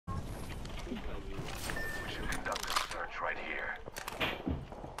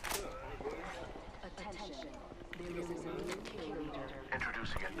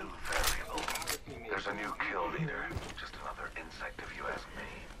There's a new kill leader. Just another insect if you ask me.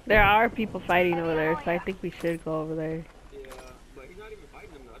 There are people fighting over there, so I think we should go over there. Yeah, but he's not even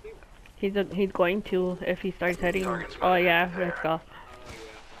fighting them though. I think. He's going to if he starts heading. Target's Oh running yeah, right there. let's go. Oh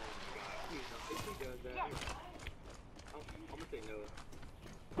yeah. Oh my god. Please don't. If he does that, I'm gonna say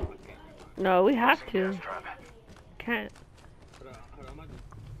no. I can't. No, we have to. Gas trap. Can't. Hold on. I'm about to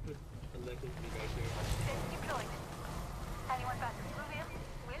put electricity right there. Deployed. Anyone passing through here?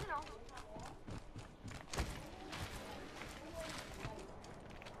 We'll know.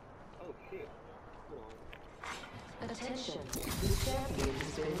 Oh shit. Hold on. Attention, the champion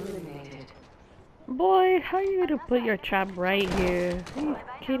has been eliminated. Boy, how are you gonna put your trap right here? Are you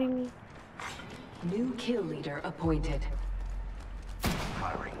kidding me? New kill leader appointed.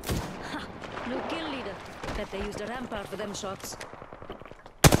 Firing. No kill leader. Bet they used a rampart for them shots.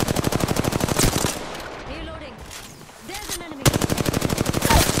 Reloading. There's an enemy.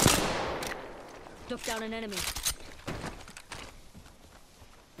 Took down an enemy.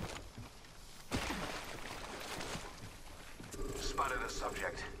 Spotted a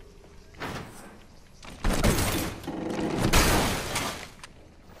subject.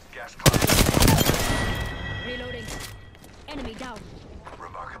 Gas cloud. Reloading. Enemy down.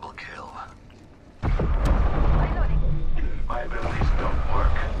 Remarkable kill. Reloading. My abilities don't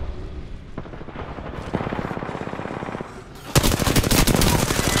work.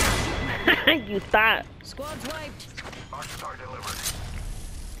 You thought. Squad's wiped. Arc star delivered.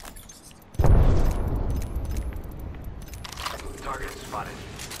 Target spotted.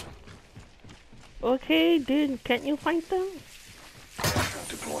 Okay, dude, can't you find them? Gas trap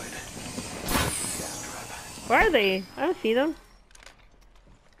deployed. Gas trap. Where are they? I don't see them.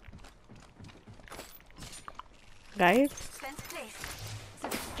 Guys? Fence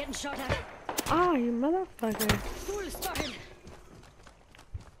placed. Getting shot at. Oh, you motherfucker. Fool spotted.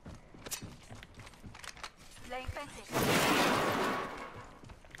 Laying fences.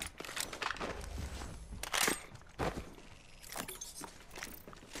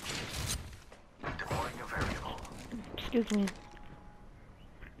 Deploying a variable. Excuse me.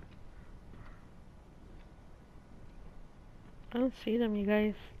 I don't see them, you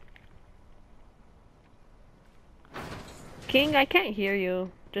guys. King, I can't hear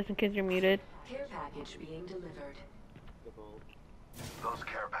you. Just in case you're muted. Care package being delivered. The phone. Those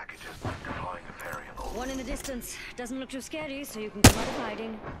care packages deploying a variable. One in the distance. Doesn't look too scary, so you can come out of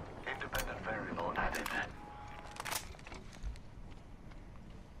hiding. Independent variable added.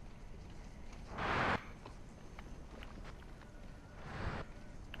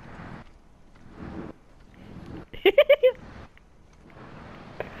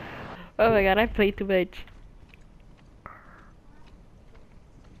 Oh my god, I played too much.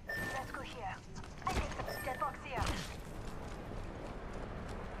 Let's go here. I think the dead box here.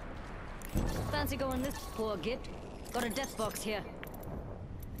 Fancy going this poor git. Got a death box here.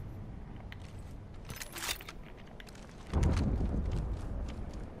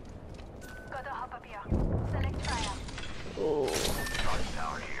 Got a hop up here. Select fire. Oh. Charge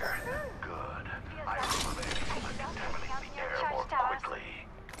tower here. Good. I remove anything that contaminates the air more quickly.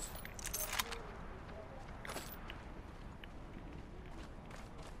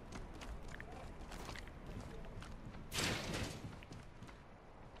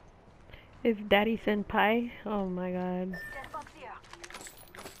 Is Daddy Senpai? Oh my god. Dead box here.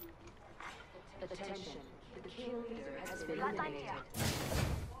 Attention, the kill leader has been Flatline eliminated. here.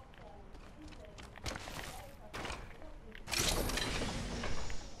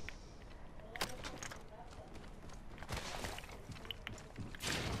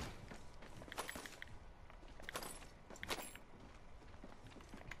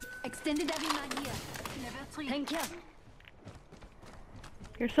 Extended heavy mag here. Level 3. Thank you.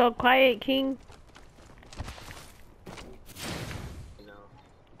 You're so quiet, King. No.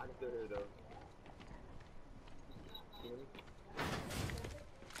 I can still hear it though. You hear me?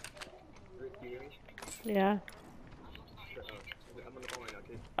 Rick, you hear me? Yeah. Sure, I'm on the phone right now,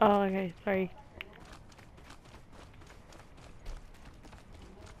 kid. Oh, okay. Sorry.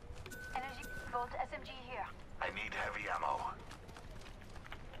 Energy Volt SMG here. I need heavy ammo.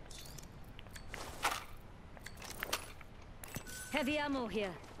 Heavy ammo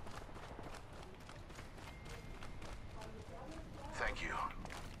here. Thank you.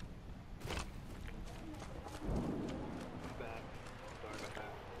 Bad. Sorry about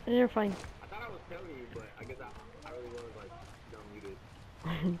that. You're fine. I thought I was telling you, but I guess I really was like dumb muted.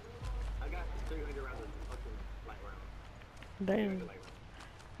 I got 300 rounds of fucking light rounds. Damn. 300 light rounds.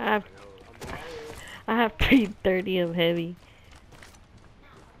 I have I know. I'm balling. I have 330 of heavy.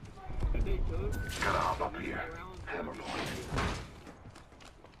 If they could, Gotta hop up here. light rounds, Hammer point.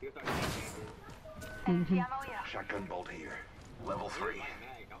 I guess I can. Empty ammo here. Shotgun bolt here. Level 3. Mag.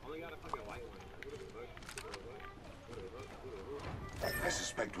 I only got a fucking white one. I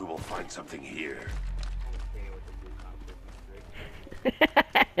suspect we will find something here. I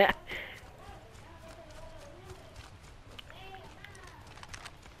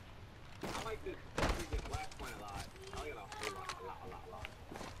like this freaking flashpoint a lot. I like it a whole lot.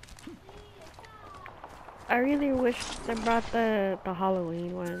 I really wish they brought the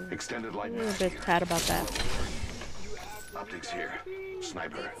Halloween one. Extended light I'm a mask bit here. sad about that. Optics here.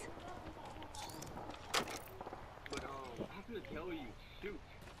 Sniper. But I have to tell you, shoot.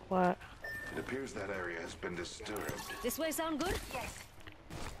 What? It appears that area has been disturbed. This way sound good? Yes.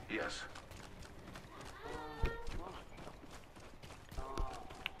 Yes.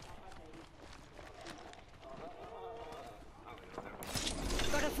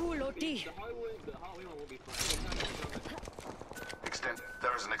 Got a full OT. The Halloween one will be fun.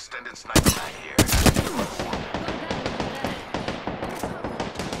 There is an extended sniper mag here.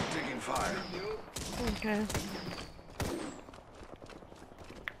 Taking fire. Okay.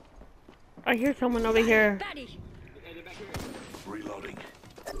 I hear someone over here. Batty. Reloading.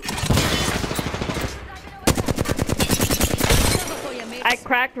 Cover for you, mates. I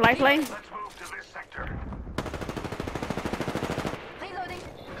cracked lifeline. Let's move to this sector. Reloading.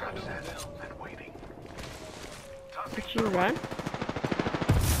 Trap set and waiting. Did you run?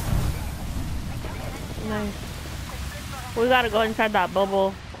 Nice. We gotta go inside that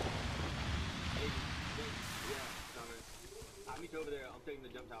bubble. I'll meet you over there. I'm taking the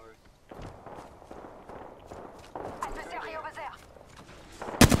jump tower. Adversary over there.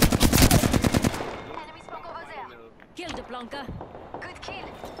 Enemy smoke over there. Killed the Blanca. Good kill.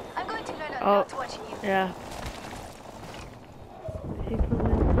 I'm going to learn a Oh. lot watching you. Yeah.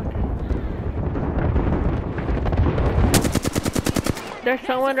 There's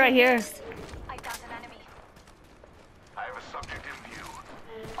someone right here. I found an enemy. I have a subject in view.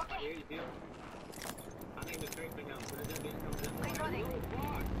 Okay. Here you feel? I think the strength thing out. Put it in, comes in. Reloading.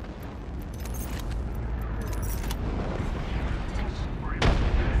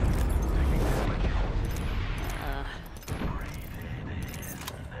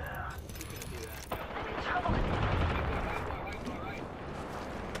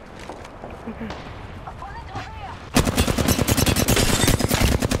 Opponent over here.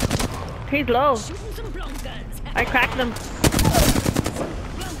 He's low. Shooting some Blancas. I cracked him.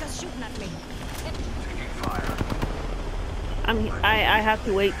 Blancas shooting at me. Taking fire. I have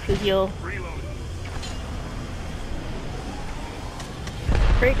to wait to heal. Reloading.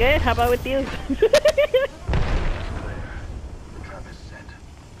 Pretty good. How about with you? There. Trap is set.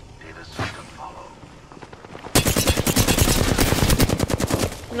 Data system follow.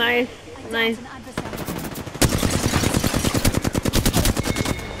 Nice. Nice. An adversary.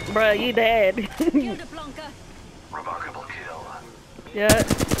 Bruh, you dead. Killed the Blanca. Remarkable kill. Yeah.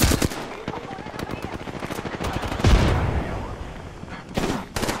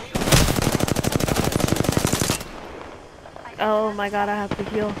 Oh my god, I have to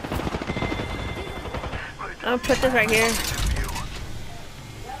heal. I'm gonna put this right here.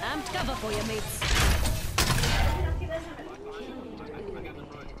 I'm cover for you, mates.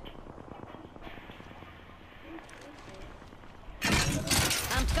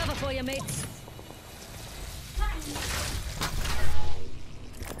 I'm cover for you, mates.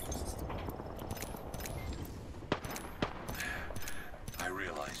 I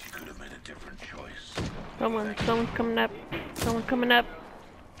realize you could have made a different choice. Someone's coming up. Someone's coming up.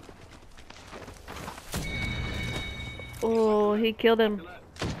 Oh, he killed him.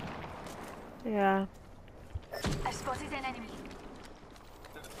 Yeah. I've spotted an enemy.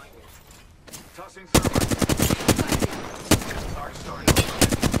 Tossing thermite. Arc started.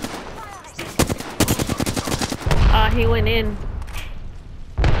 He went in.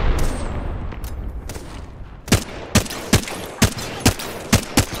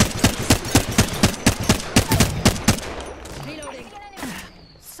 Reloading.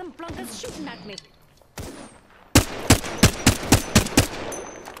 Some Blancas shooting at me.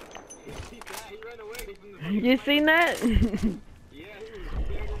 He ran away from the You seen that? Yeah, he was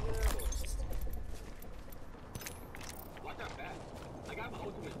scared as hell. Watch out back. I got my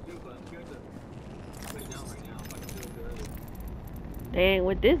ultimate too, but I'm scared to put it down right now if I can do it too early. Dang,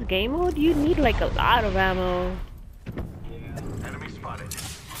 with this game mode, you need like a lot of ammo. Yeah. Enemy spotted.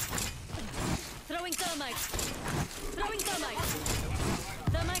 Throwing thermite. Throwing thermite.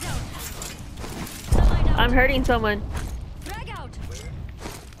 Thermite out. Thermite out. I'm hurting someone. Drag out.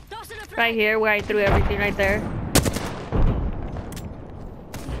 Toss it a frag. Right here, where I threw everything right there.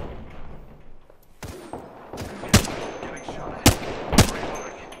 Getting shot at.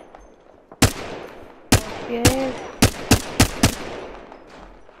 Reloading.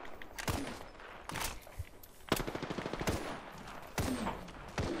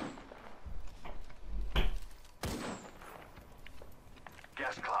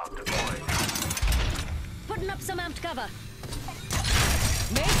 cover.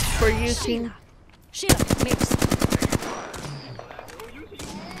 Mace. For using. Sheila, mace.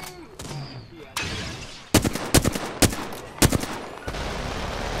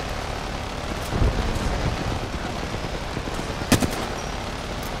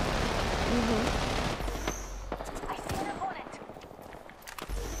 I see an opponent.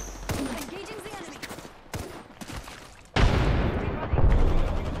 Engaging the enemy.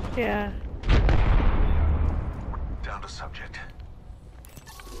 Yeah. Down to subject.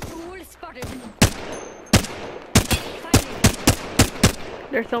 Fool spotted.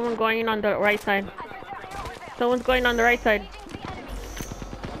 There's someone going on the right side. Someone's going on the right side.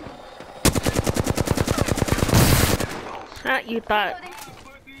 Ah, you thought.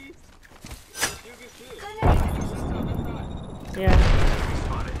 Yeah.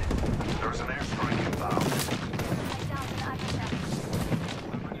 Spotted. There's an airstrike inbound.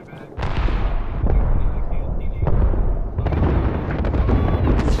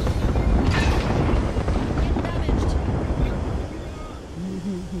 Damaged.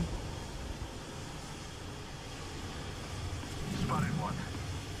 Spotted one.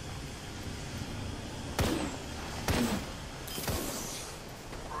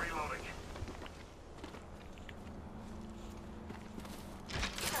 Reloading.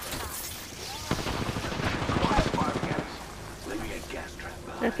 Five gas. Let me get gas trap.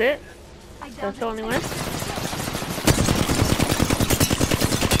 That's it? That's the only one?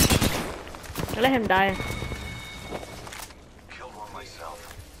 Let him die. Killed one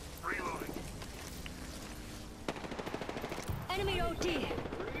myself. Reloading. Enemy OT.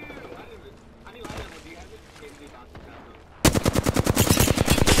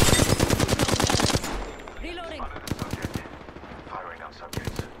 Reloading. Spotted a subject. Firing on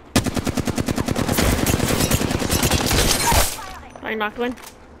subjects. I knocked one.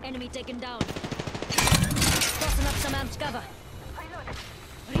 Enemy taken down. Tossing up some amped cover.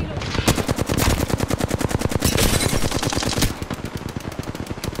 Reload.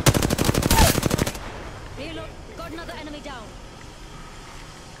 Reload. Got another enemy down.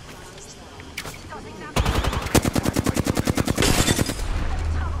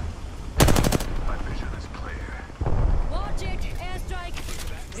 My vision is clear. Watch it. Airstrike.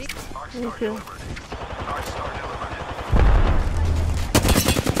 Arc Me star too. delivered. Arc star delivered.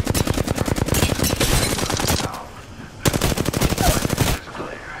 Down. My vision is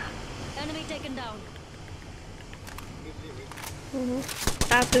clear. Enemy taken down.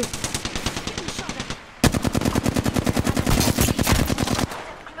 After. Getting shot at.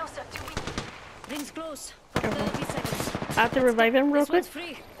 Closer to me. Rings close. 30 seconds. I have to revive him real This quick. one's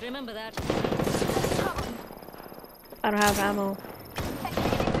free. Remember that. I don't have ammo.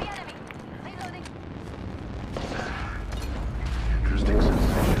 Engaging the enemy. Reloading. Interesting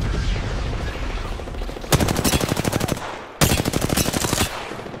sensation.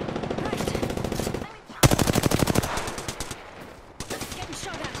 Getting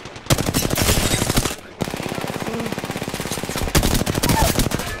shot at.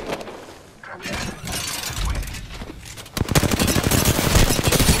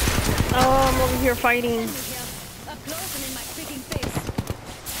 Oh, I'm over here fighting. Enemy here. Up close and in my freaking face.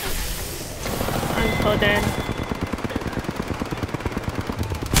 I'm so dead.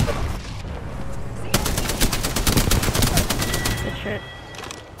 Good shit.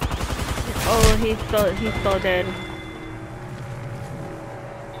 Oh, he's so dead.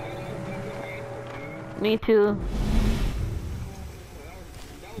 Me too.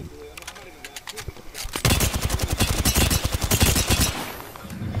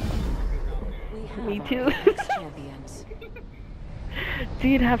 We have Me our too. next champions.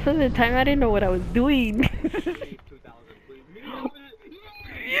 Dude, half of the time I didn't know what I was doing.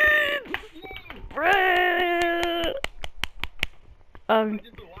 Yes! Bruh! I'm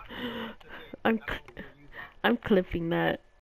I'm clipping that.